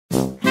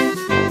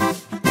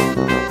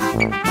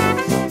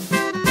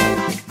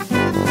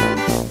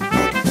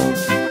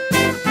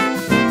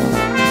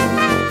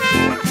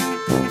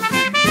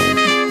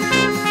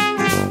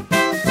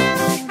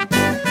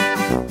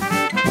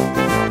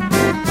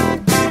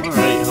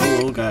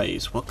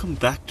guys, welcome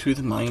back to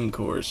the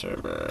MineCore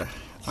server.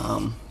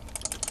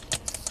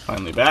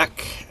 Finally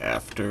back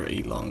after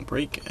a long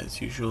break,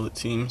 as usual it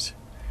seems.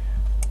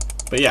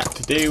 But yeah,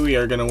 today we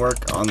are going to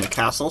work on the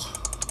castle.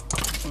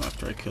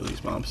 After I kill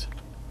these mobs,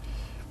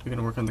 we're going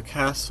to work on the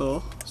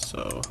castle,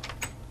 so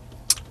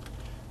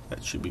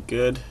that should be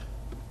good.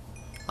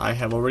 I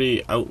have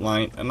already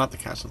outlined, not the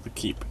castle, the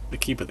keep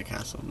of the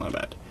castle, my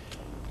bad.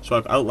 So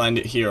I've outlined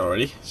it here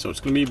already, so it's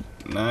going to be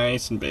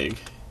nice and big.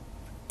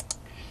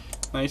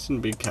 Nice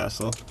and big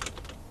castle.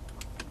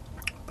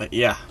 But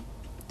yeah,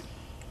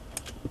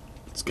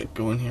 let's get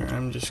going here.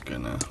 I'm just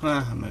gonna,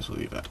 I might as well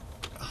leave that.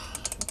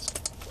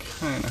 It's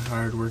kind of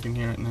hard working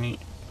here at night.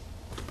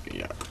 But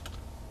yeah,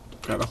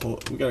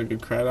 we got a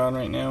good crowd on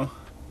right now.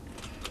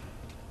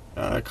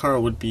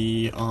 Carl would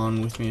be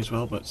on with me as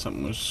well, but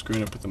something was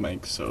screwing up with the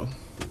mic, so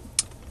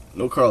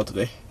no Carl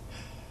today,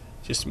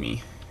 just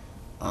me.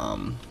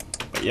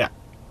 But yeah,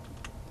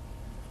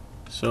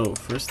 so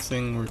first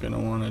thing we're gonna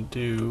want to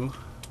do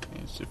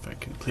is, if I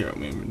can clear out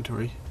my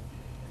inventory,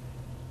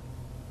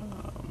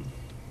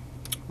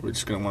 we're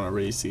just gonna want to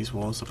raise these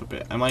walls up a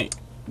bit. I might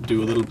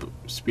do a little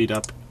speed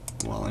up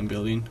while I'm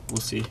building, we'll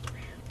see.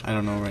 I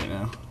don't know right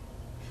now,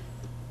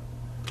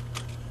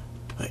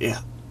 but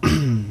yeah.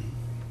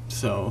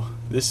 So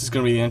this is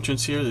gonna be the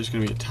entrance here. There's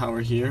gonna be a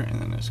tower here,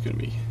 and then there's gonna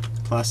be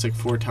classic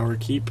 4-tower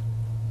keep.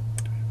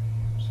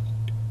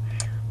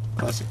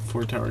 Classic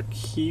 4-tower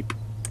keep.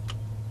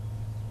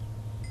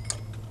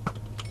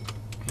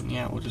 And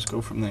yeah, we'll just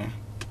go from there.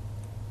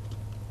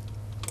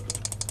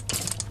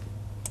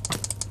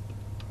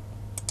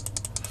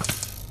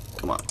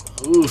 Come on.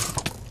 Ooh.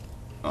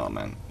 Oh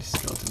man, these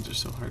skeletons are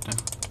so hard now.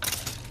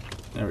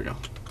 There we go.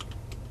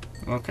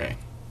 Okay.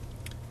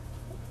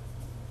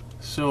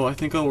 So I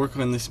think I'll work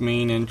on this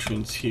main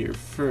entrance here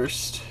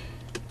first.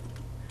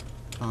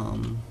 I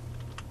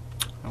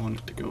want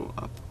it to go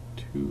up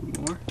 2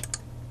 more.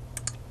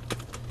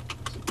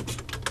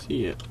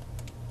 See it.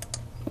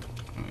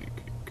 I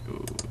could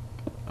go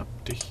up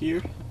to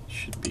here.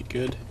 Should be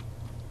good.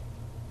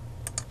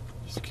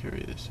 Just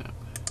carry this up.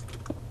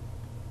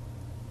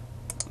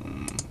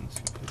 Let's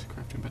place a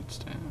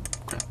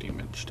crafting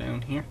bench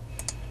down here.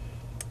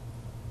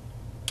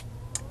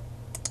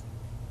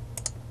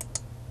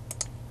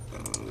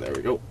 There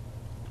we go.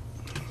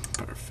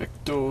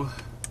 Perfecto.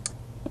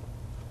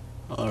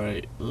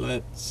 Alright,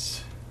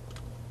 let's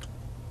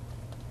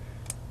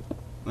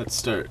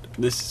start.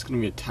 This is going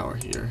to be a tower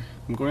here.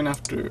 I'm going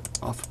off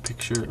a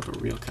picture of a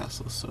real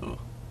castle, so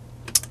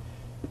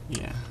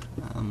yeah,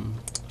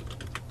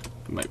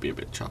 it might be a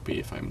bit choppy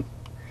if I'm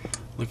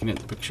looking at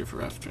the picture for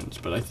reference,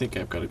 but I think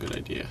I've got a good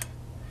idea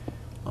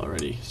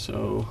already.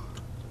 So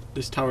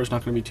this tower is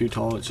not going to be too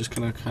tall. It's just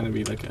going to kind of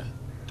be like a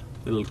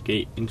little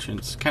gate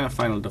entrance, kind of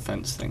final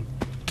defense thing.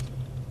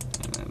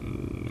 And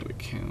then we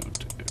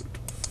count out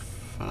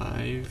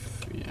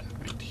 5, yeah,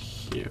 right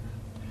here.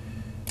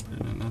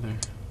 Put in another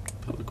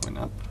pillar going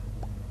up.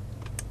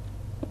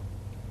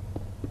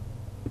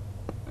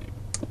 Like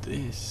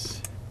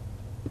this.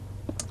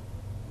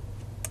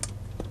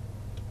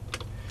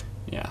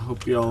 Yeah, I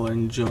hope you all are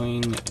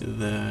enjoying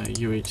the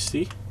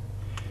UHC.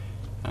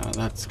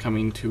 That's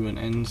coming to an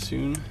end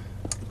soon.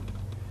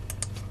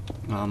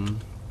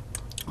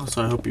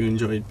 Also, I hope you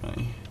enjoyed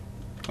my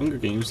Hunger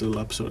Games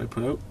little episode I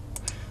put out.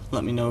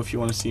 Let me know if you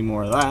want to see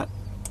more of that.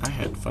 I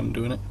had fun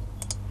doing it.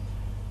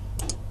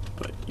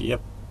 But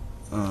yep,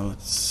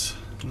 let's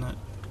not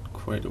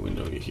quite a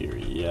window here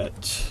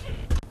yet.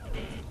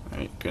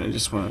 Alright, gonna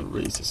just want to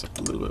raise this up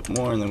a little bit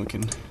more, and then we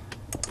can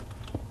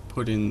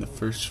put in the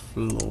first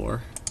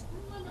floor.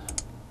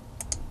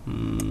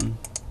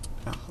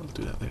 I'll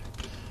do that later.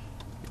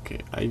 Okay,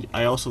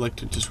 I also like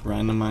to just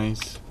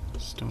randomize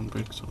stone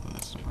bricks, although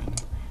that's not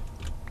random.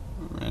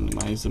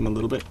 Randomize them a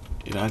little bit.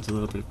 It adds a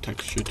little bit of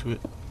texture to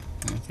it,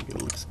 and I think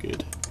it looks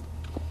good.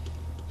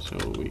 So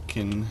we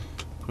can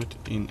put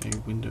in a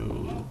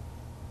window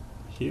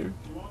here.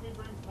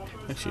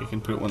 Actually, I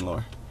can put it one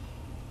lower.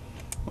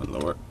 One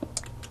lower.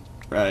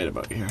 Right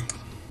about here.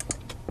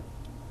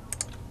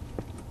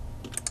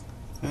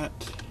 That.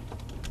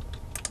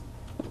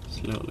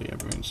 Slowly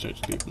everyone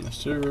starts leaving the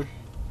server.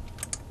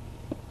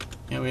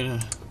 Yeah, we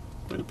had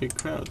quite a big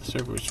crowd. The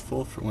server was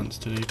full for once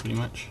today, pretty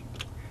much.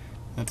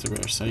 That's a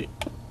rare sight.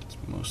 It's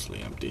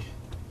mostly empty.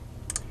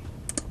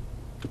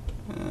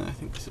 I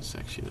think this is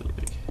actually a little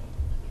big.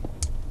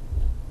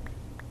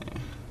 Yeah.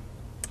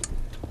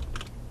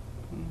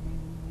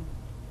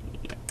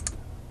 Yeah.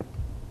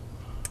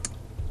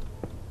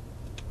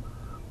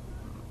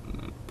 I'm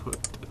gonna put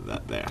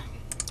that there.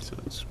 So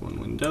that's one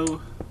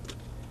window.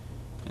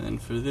 And then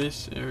for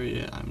this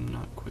area, I'm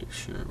not quite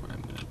sure what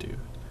I'm gonna do.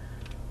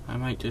 I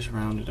might just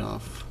round it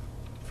off.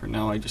 For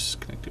now, I just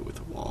connect it with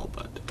a wall,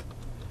 but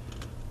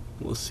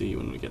we'll see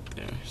when we get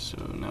there. So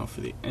now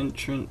for the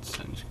entrance,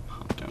 I'm just gonna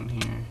hop down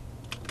here.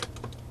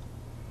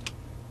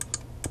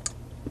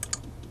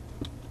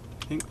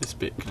 I think this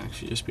bit can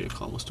actually just be a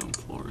cobblestone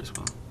floor as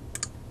well,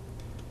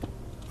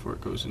 before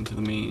it goes into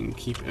the main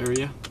keep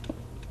area.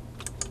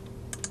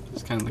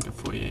 It's kind of like a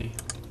foyer.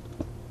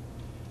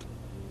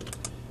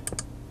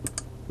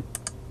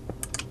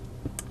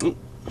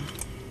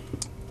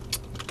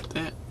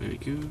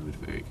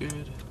 very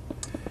good.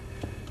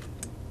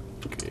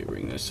 Okay,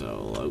 bring this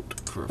all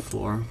out for a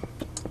floor.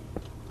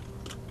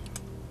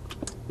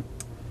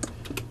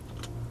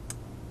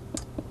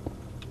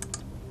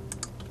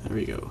 There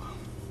we go.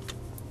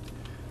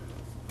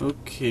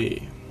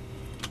 Okay.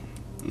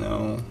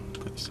 Now,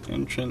 for this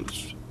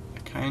entrance, I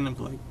kind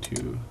of like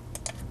to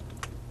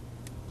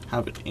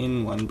have it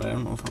in one, but I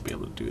don't know if I'll be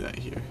able to do that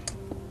here.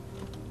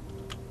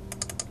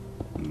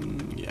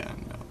 Yeah,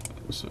 no.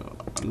 So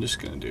I'm just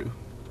gonna do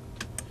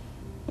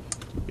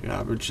your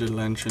average little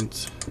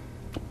entrance.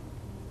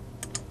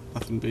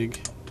 Nothing big.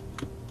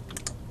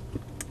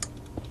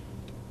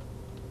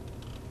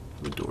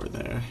 Have a door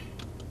there.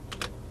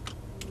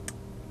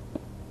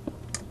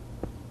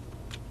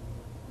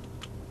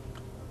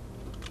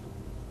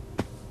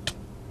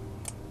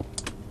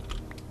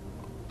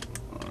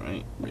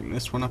 Alright, bring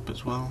this one up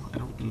as well. I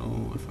don't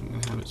know if I'm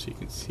gonna have it so you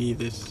can see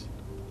this.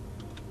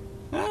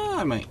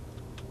 I might.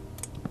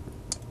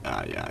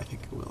 Yeah, I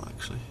think I will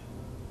actually.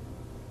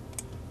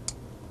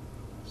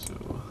 So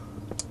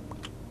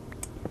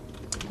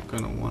I'm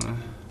gonna wanna.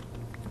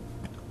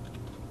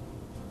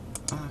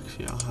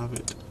 Actually, I'll have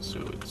it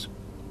so it's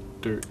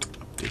dirt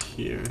up to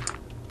here.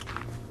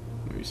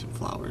 Maybe some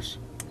flowers,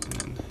 and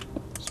then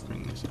just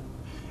bring this up.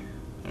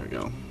 There we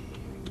go.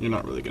 You're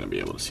not really gonna be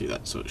able to see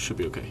that, so it should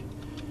be okay.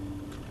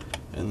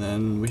 And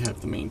then we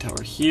have the main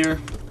tower here.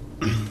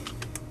 Go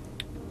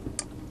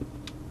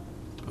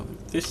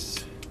like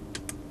this.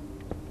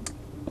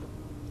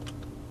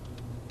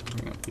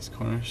 Bring up these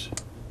corners.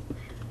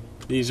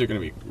 These are going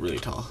to be really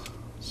tall.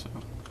 So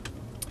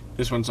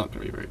this one's not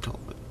going to be very tall,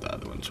 but the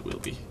other ones will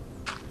be.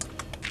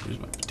 Here's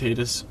my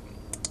potatoes.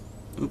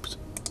 Oops.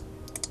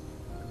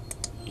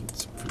 Eat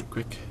some food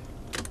quick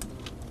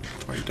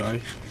before I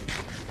die.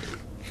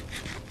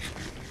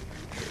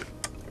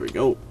 There we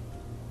go.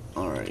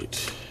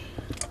 Alright.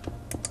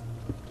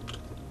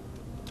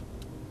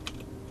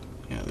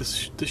 Yeah, this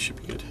should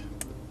be good.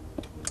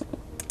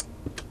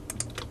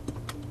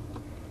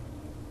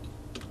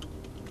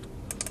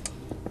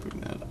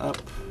 Bring that up.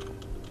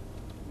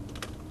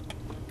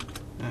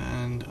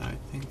 And I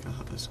think I'll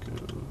have this go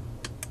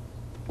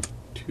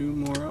 2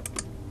 more up.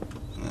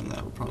 And then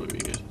that'll probably be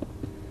good.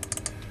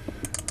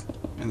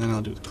 And then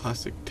I'll do the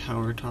classic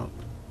tower top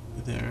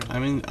there. I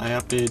mean, I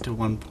updated to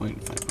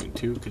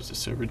 1.5.2 because the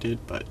server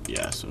did, but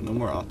yeah, so no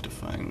more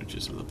Optifine, which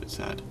is a little bit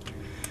sad.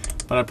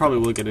 But I probably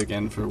will get it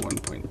again for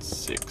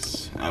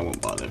 1.6. I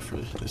won't bother for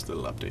this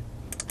little update.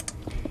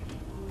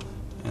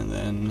 And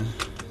then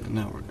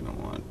now we're gonna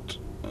want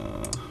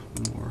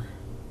more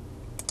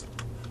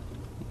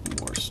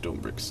stone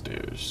brick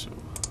stairs. So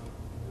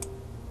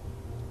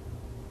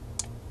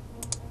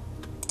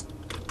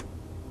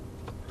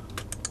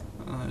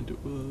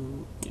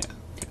yeah,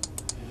 okay.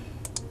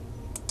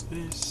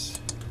 This,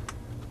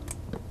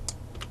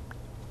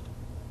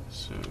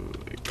 so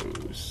it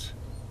goes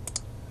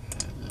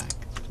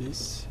like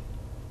this.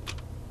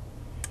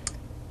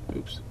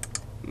 Oops,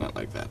 not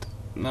like that.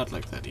 Not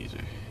like that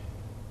either.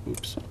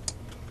 Oops.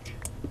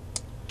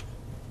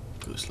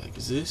 Goes like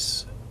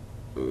this,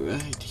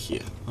 right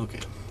here.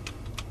 Okay.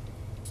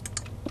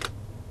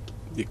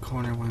 The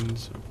corner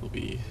ones will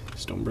be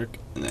stone brick,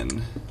 and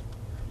then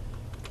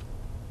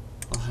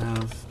I'll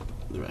have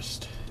the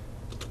rest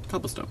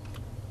cobblestone.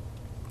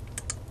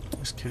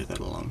 Just carry that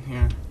along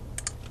here,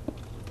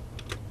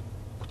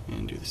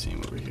 and do the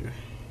same over here.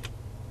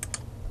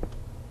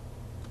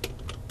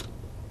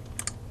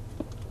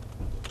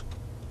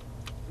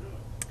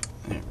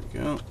 There we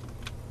go.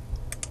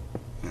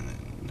 And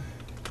then,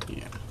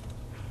 yeah,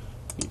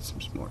 need some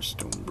more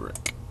stone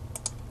brick.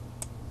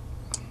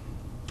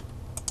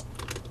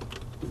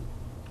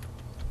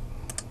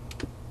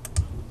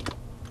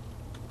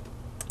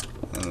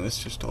 And this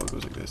just all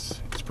goes like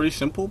this. It's pretty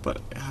simple,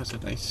 but it has a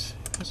nice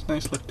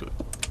look to it.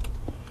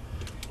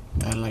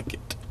 I like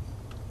it.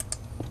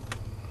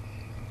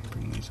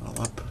 Bring these all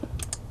up.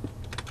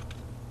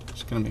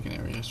 Just gonna make an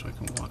area so I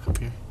can walk up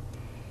here.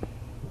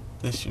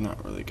 This you're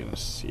not really gonna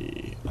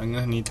see. I'm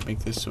gonna need to make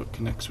this so it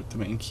connects with the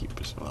main keep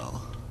as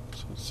well.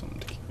 So it's something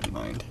to keep in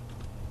mind.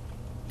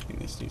 I think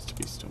this needs to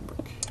be stone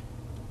brick.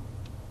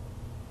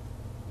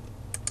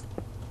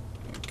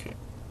 Okay.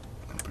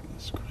 I'll bring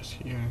this across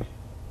here.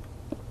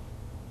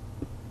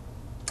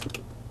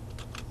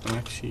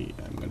 Actually,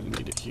 I'm gonna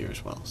need it here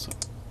as well, so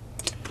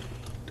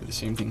do the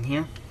same thing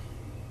here.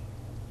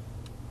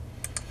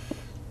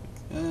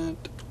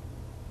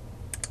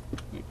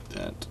 Like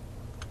that,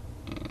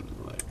 and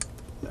like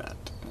that.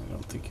 I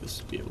don't think you'll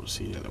be able to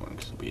see the other one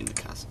because it'll be in the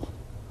castle.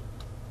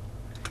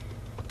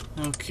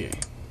 Okay,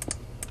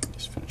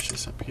 just finish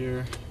this up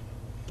here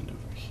and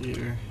over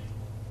here.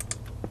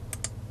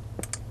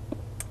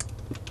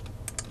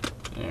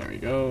 There we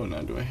go.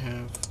 Now do I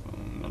have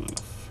not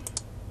enough?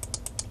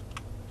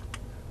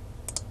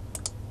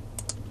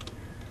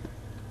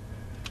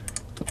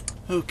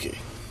 Okay,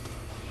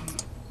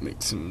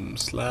 make some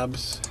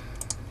slabs,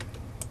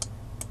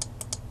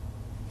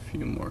 a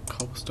few more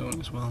cobblestone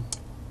as well,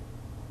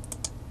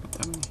 not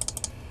that many,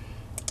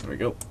 there we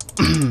go.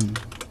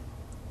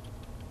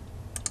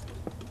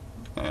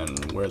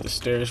 and where the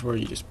stairs were,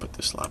 you just put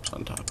the slabs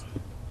on top.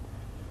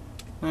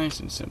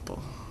 Nice and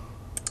simple.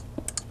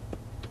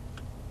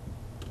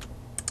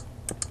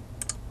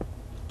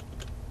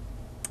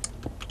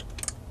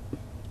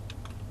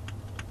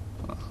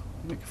 Well,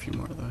 make a few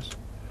more of those.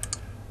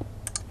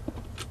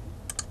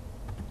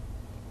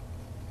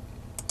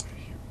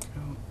 Here we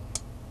go.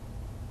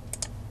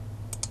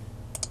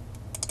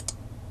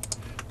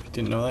 If you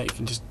didn't know that, you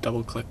can just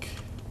double click.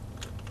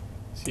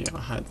 See how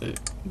I had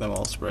them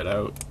all spread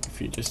out. If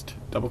you just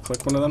double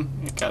click one of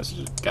them, it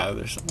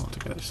gathers them all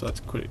together. So that's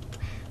quite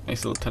a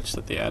nice little touch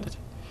that they added.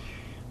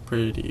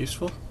 Pretty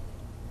useful.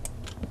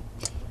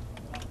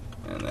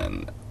 And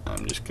then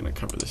I'm just going to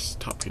cover this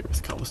top here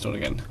with cobblestone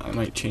again. I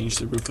might change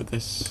the roof of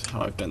this,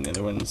 how I've done the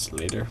other ones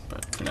later,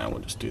 but for now we'll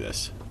just do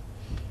this.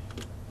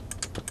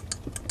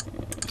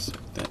 So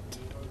that.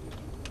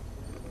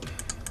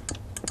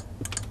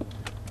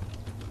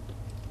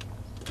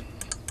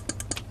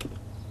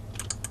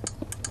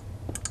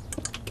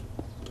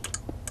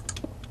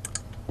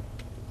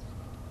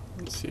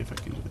 Let's see if I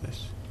can do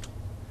this.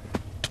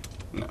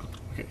 No,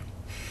 okay.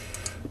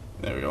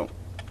 There we go.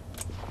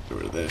 Get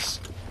rid of this.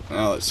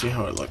 Now let's see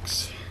how it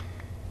looks.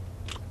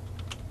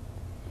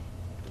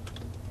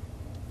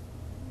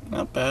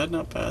 Not bad,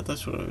 not bad.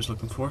 That's what I was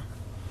looking for.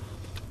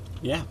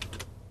 Yeah,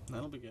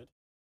 that'll be good.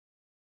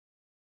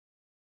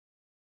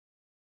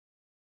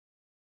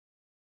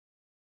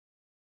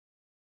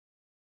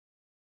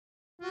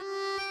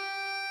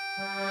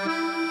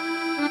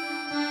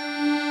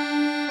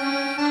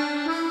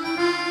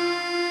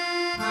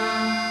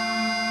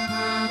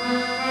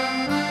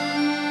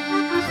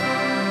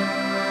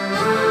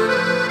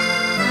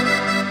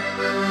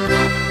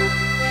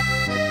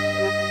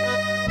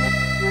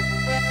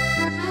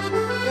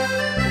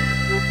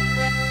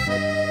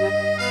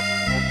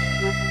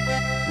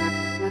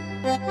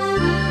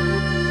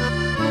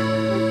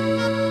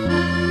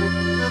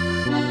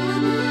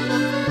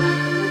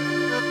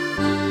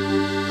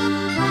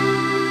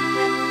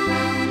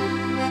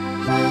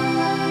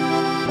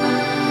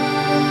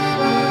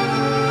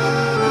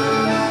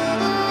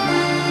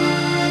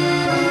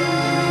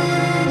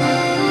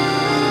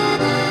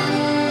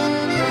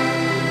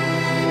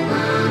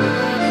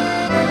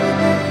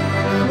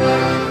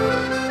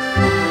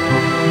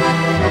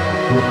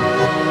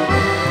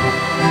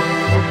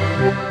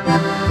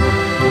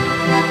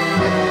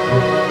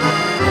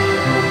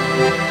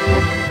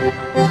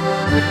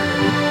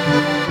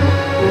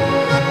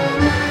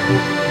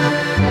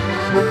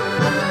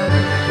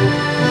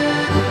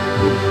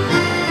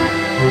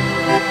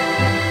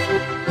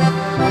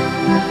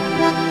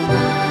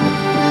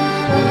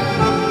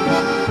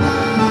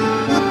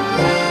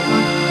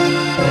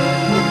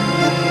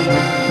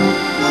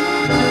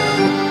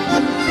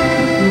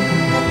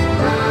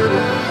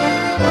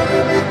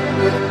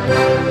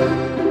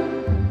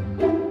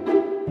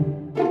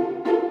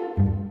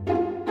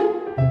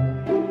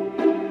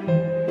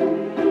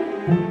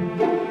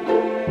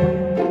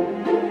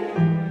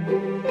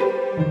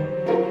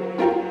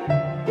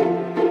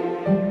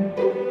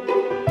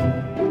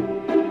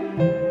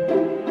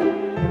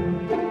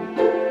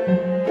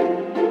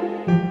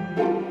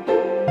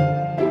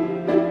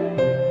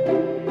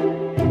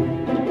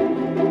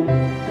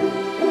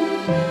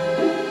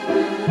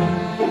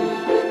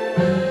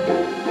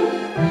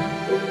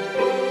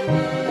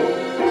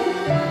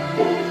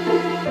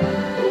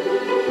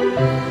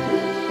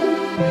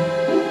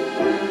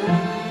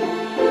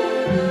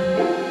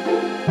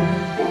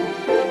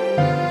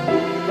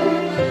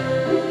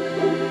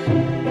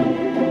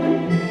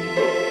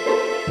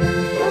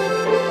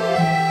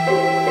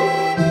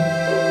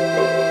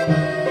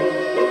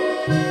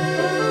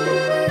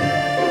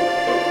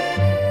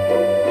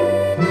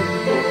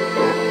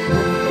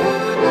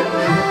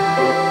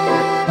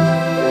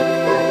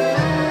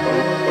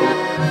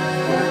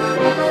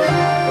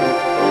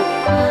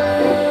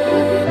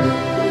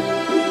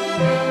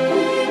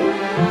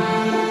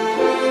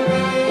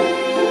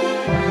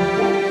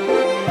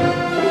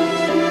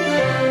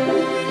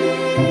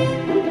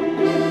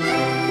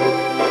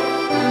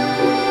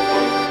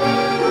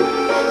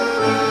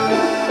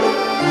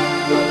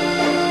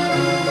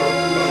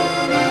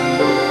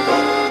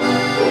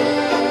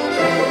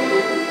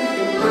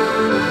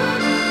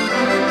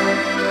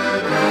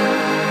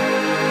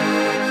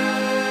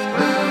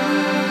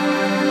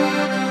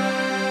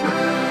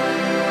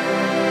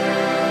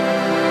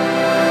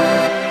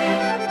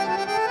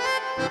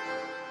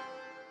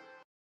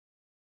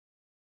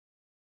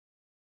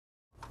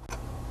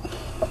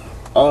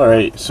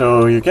 Alright,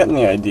 so you're getting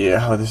the idea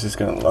how this is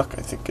going to look.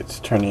 I think it's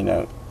turning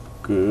out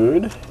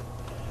good.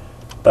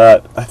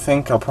 But I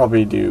think I'll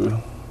probably do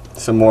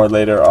some more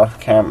later off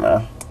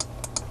camera.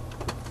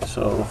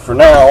 So for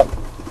now,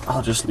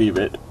 I'll just leave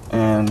it.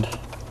 And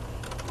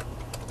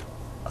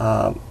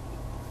a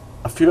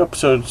few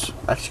episodes,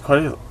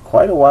 actually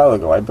quite a while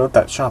ago, I built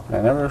that shop and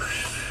I never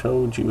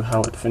showed you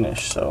how it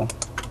finished. So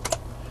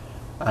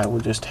I will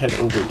just head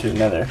over to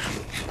Nether,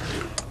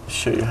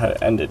 show you how it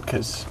ended,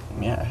 because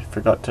yeah, I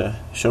forgot to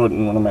show it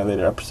in one of my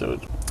later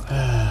episodes.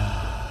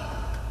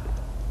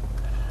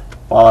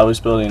 while I was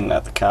building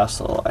at the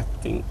castle, I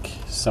think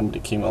somebody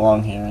came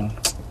along here and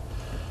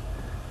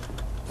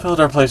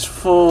filled our place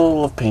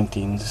full of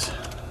paintings.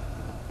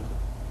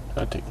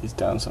 Gotta take these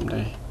down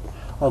someday.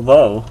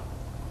 Although,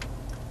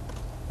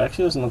 it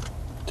actually doesn't look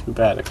too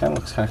bad. It kind of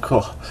looks kind of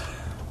cool.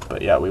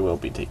 But yeah, we will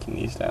be taking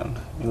these down.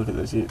 You look at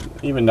this,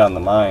 even down the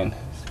mine.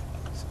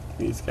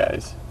 These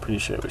guys, pretty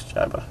sure it was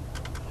Jabba.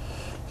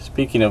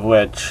 Speaking of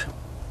which,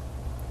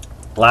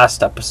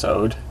 last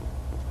episode,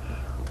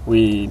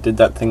 we did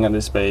that thing at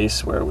his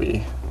base where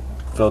we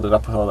filled it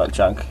up with all that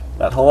junk.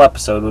 That whole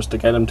episode was to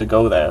get him to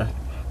go there,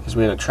 because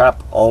we had a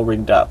trap all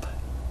rigged up.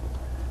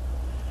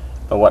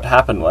 But what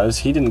happened was,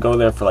 he didn't go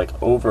there for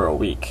like over a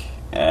week,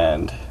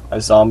 and a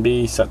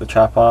zombie set the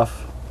trap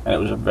off, and it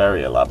was a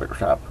very elaborate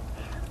trap.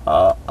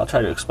 I'll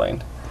try to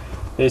explain.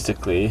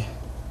 Basically,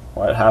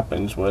 what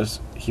happens was,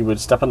 he would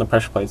step on the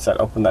pressure plates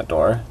that opened that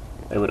door,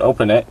 they would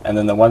open it, and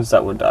then the ones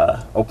that would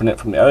open it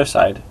from the other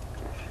side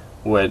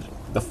would,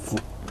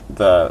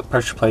 the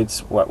pressure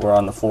plates what were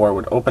on the floor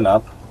would open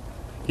up,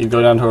 he'd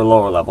go down to a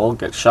lower level,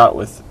 get shot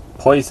with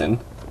poison,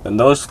 then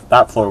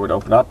that floor would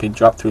open up, he'd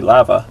drop through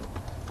lava,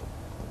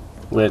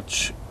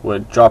 which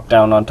would drop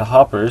down onto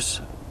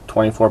hoppers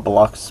 24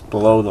 blocks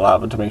below the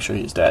lava to make sure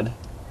he's dead.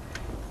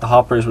 The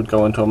hoppers would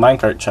go into a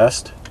minecart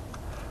chest,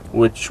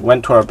 which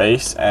went to our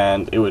base,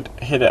 and it would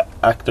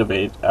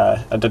activate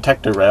a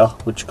detector rail,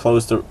 which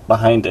closed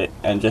behind it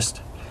and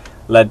just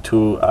led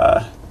to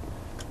a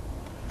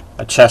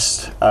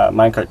chest,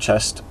 minecart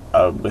chest,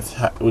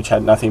 which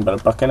had nothing but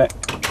a book in it.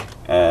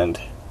 And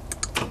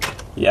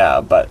yeah,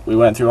 but we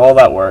went through all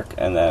that work,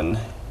 and then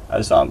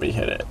a zombie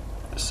hit it,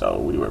 so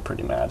we were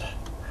pretty mad.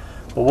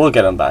 But we'll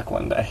get him back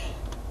one day.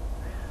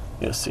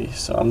 You'll see.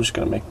 So I'm just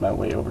gonna make my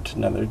way over to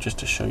Nether just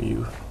to show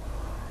you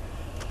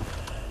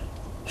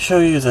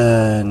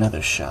the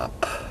Nether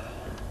shop.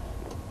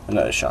 The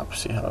Nether shop.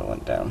 See how it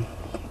went down.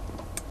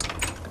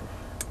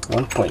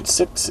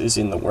 1.6 is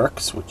in the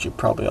works, which you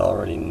probably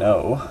already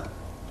know.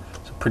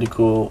 So pretty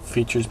cool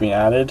features being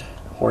added.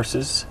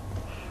 Horses,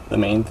 the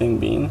main thing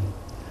being.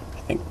 I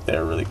think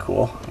they're really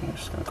cool. I'm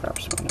just gonna grab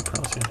some Ender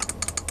pearls here.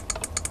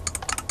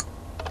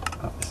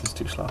 Oh, this is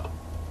too slow.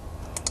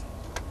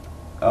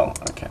 Oh,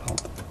 I can't hold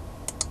them.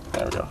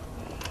 There we go.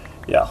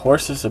 Yeah,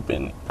 horses have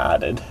been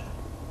added,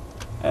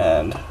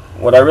 and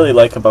what I really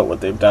like about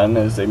what they've done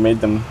is they made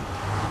them,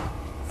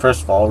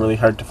 first of all, really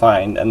hard to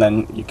find, and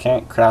then you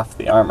can't craft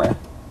the armor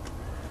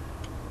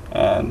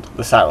and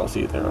the saddles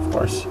either, of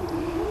course.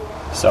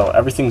 So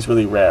everything's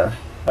really rare.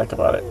 I like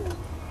about it,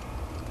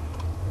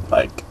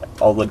 like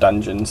all the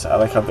dungeons. I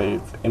like how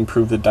they've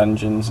improved the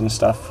dungeons and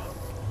stuff.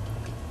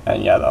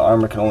 And yeah, the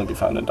armor can only be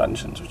found in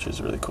dungeons, which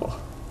is really cool.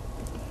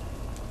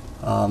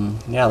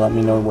 Yeah, let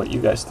me know what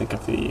you guys think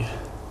of the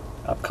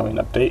upcoming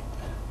update.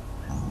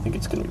 I think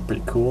it's going to be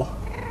pretty cool.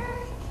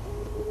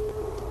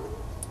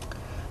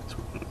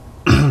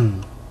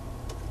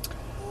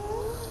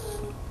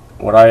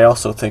 What I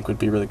also think would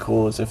be really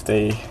cool is if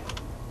they,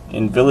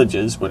 in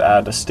villages, would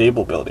add a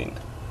stable building,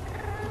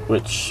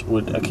 which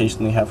would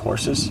occasionally have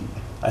horses.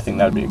 I think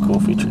that would be a cool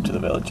feature to the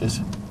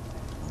villages.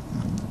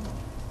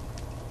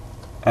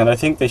 And I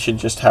think they should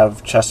just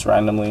have chests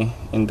randomly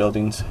in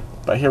buildings.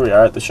 But here we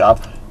are at the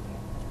shop.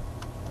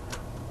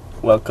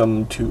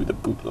 Welcome to the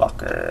boot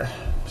locker.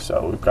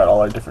 So we've got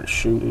all our different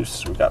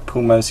shoes. We've got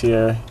Pumas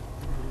here.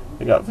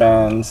 We got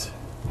Vans,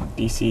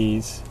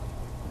 DCs,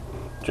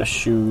 just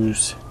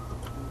shoes,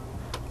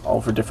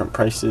 all for different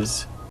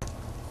prices.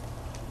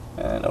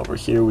 And over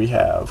here we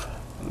have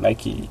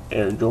Nike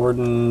Air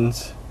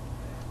Jordans.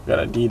 We've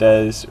got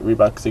Adidas,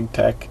 Reebok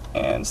ZigTech,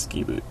 and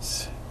ski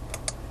boots.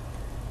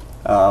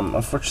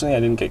 Unfortunately I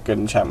didn't get good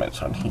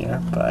enchantments on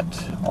here,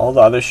 but all the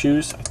other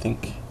shoes I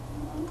think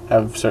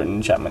have certain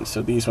enchantments.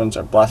 So these ones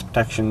are Blast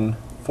Protection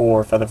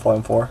 4, Feather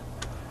Falling 4,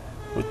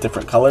 with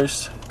different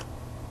colors.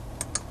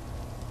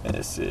 And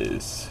this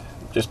is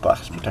just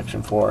Blast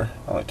Protection 4,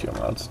 only 2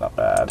 emeralds, not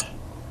bad.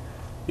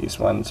 These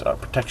ones are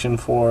Protection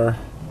 4.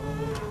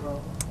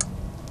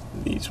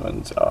 These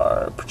ones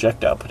are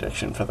Projectile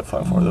Protection, Feather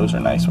Falling 4. Those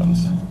are nice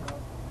ones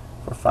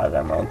for 5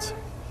 emeralds.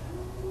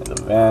 And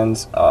the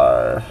Vans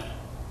are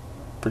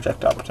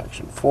Projectile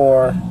Protection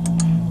 4.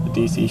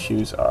 The DC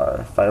shoes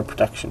are Fire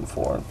Protection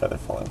 4 and Feather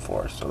Falling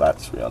 4, so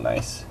that's real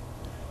nice.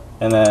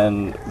 And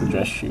then the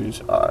dress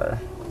shoes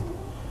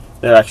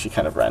they're actually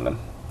kind of random.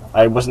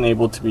 I wasn't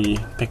able to be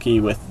picky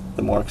with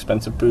the more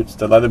expensive boots.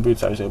 The leather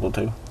boots I was able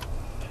to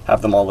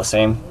have them all the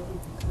same,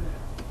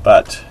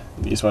 but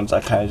these ones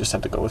I kind of just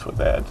had to go with what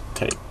they had to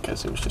take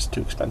because it was just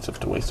too expensive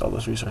to waste all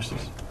those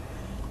resources.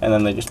 And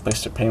then they just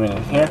placed their payment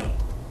in here.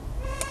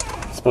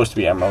 It's supposed to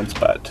be emeralds,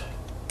 but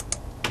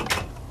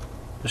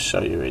just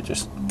show you, it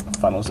just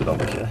funnels it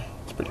over here.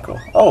 It's pretty cool.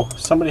 Oh,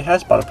 somebody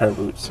has bought a pair of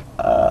boots.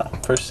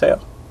 First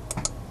sale.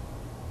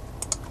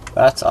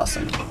 That's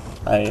awesome.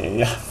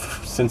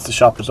 Since the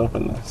shop was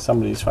open,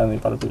 somebody's finally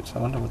bought a boots. I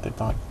wonder what they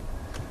bought.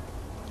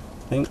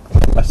 I think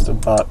they must have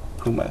bought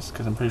Pumas,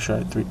 because I'm pretty sure I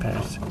had 3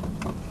 pairs.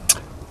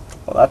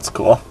 Well, that's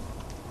cool.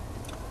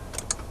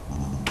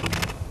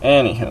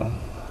 Anywho.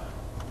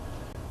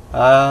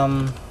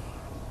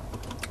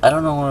 I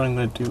don't know what I'm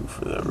going to do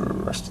for the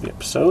rest of the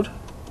episode.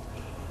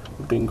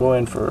 We've been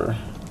going for,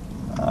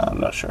 I'm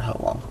not sure how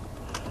long.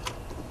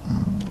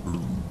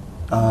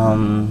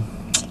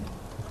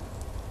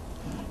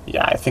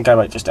 Yeah, I think I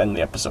might just end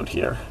the episode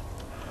here.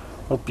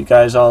 Hope you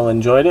guys all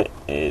enjoyed it.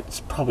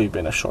 It's probably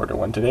been a shorter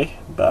one today,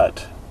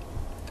 but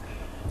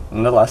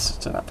nonetheless,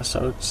 it's an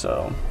episode,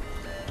 so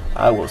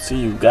I will see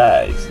you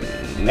guys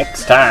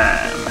next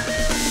time.